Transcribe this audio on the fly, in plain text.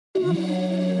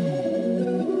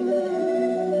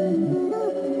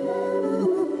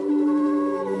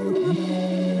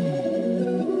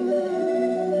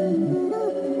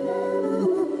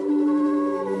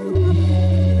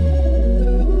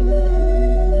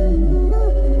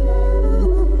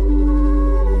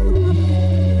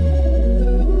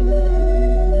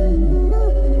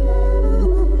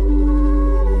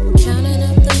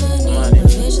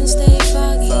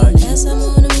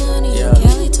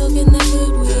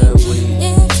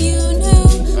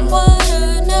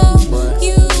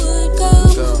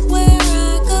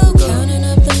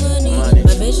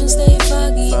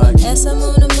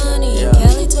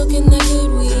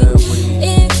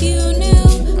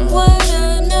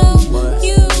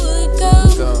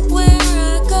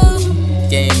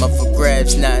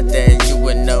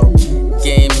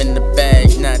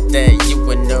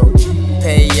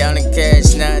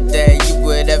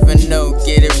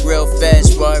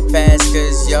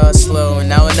all slow.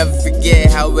 And I will never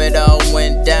forget how it all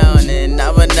went down. And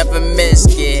I will never miss,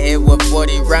 get hit with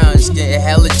 40 rounds, get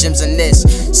hella gems in this,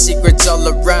 secrets all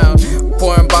around.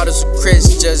 Pouring bottles of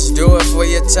Chris, just do it for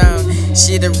your town.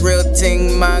 She the real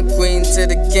thing, my queen to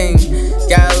the king.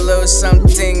 Got a little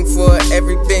something for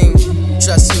every being.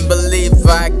 Trust and believe,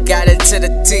 I got it to the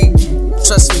T.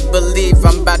 Trust me, believe,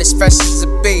 I'm about as fresh as a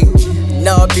bee.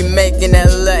 Know I'll be making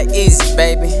that look easy,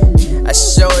 baby. I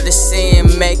show the see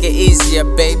and make it easier,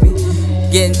 baby.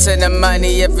 Getting to the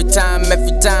money every time,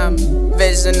 every time.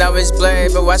 Vision always blurry,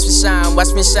 but watch me shine,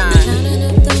 watch me shine. Counting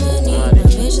up the money, my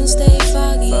vision stay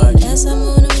foggy. As I'm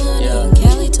on the money,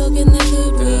 Cali talking that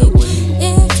good weed.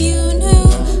 If you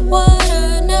knew what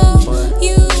I know,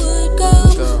 you would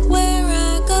go where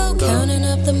I go. Counting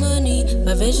up the money,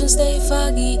 my vision stay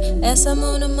foggy. As I'm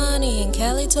on the money, and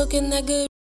Cali talking that good.